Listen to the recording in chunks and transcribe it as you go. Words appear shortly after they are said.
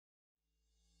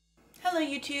Hello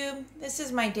YouTube, this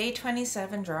is my day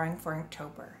 27 drawing for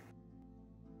Inktober.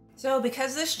 So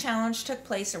because this challenge took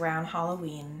place around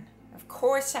Halloween, of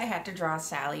course I had to draw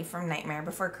Sally from Nightmare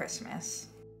Before Christmas.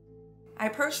 I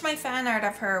approached my fan art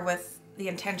of her with the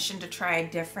intention to try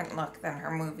a different look than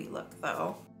her movie look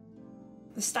though.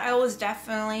 The style was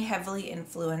definitely heavily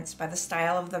influenced by the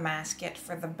style of the mascot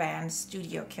for the band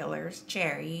Studio Killers,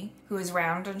 Cherry, who is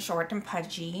round and short and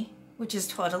pudgy, which is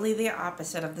totally the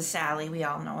opposite of the Sally we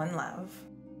all know and love.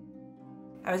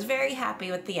 I was very happy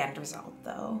with the end result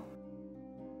though.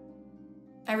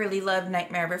 I really loved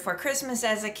Nightmare Before Christmas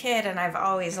as a kid, and I've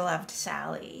always loved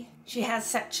Sally. She has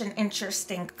such an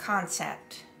interesting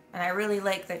concept, and I really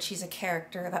like that she's a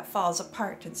character that falls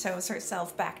apart and sews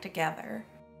herself back together.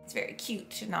 It's very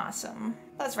cute and awesome.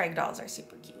 Plus ragdolls are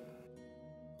super cute.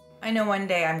 I know one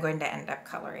day I'm going to end up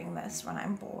coloring this when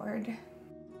I'm bored.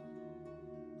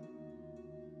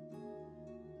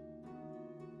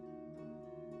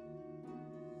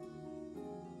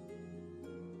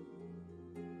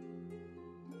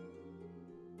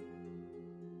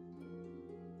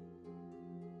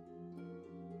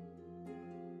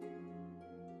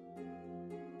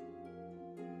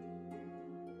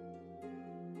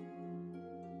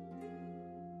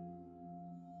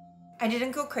 I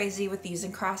didn't go crazy with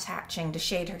using cross-hatching to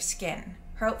shade her skin.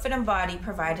 Her outfit and body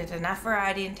provided enough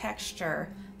variety and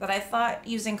texture that I thought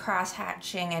using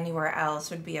cross-hatching anywhere else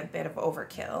would be a bit of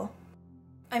overkill.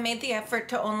 I made the effort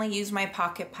to only use my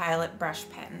Pocket Pilot brush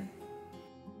pen.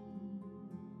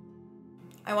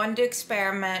 I wanted to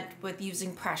experiment with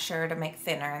using pressure to make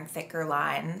thinner and thicker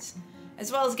lines,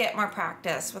 as well as get more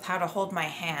practice with how to hold my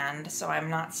hand so I'm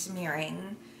not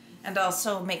smearing, and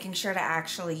also making sure to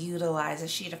actually utilize a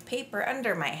sheet of paper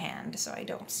under my hand so I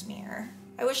don't smear.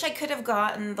 I wish I could have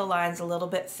gotten the lines a little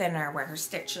bit thinner where her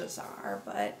stitches are,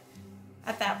 but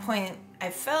at that point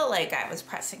I felt like I was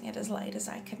pressing it as light as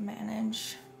I could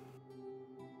manage.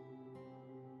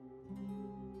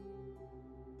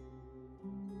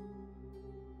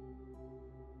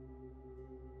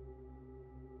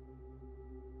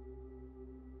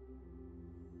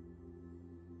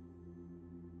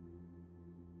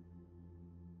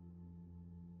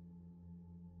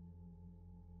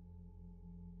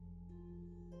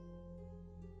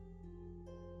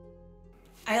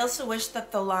 I also wish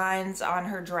that the lines on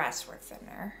her dress were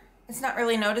thinner. It's not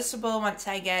really noticeable once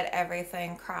I get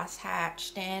everything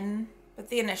cross-hatched in, but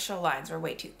the initial lines were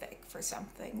way too thick for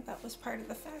something that was part of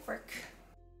the fabric.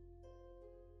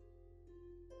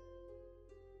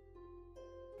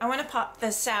 I want to pop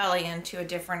this Sally into a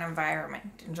different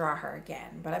environment and draw her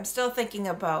again, but I'm still thinking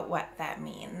about what that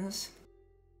means.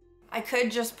 I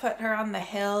could just put her on the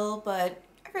hill, but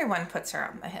everyone puts her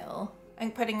on the hill. I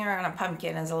think putting her on a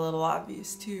pumpkin is a little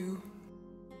obvious too.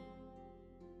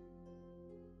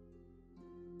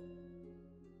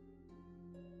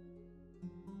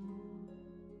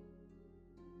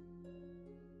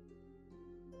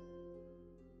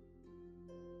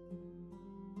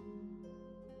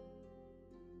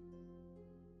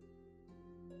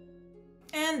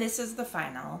 And this is the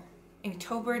final.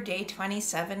 Inktober day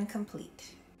 27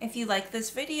 complete. If you like this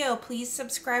video, please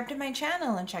subscribe to my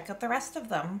channel and check out the rest of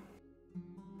them.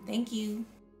 Thank you.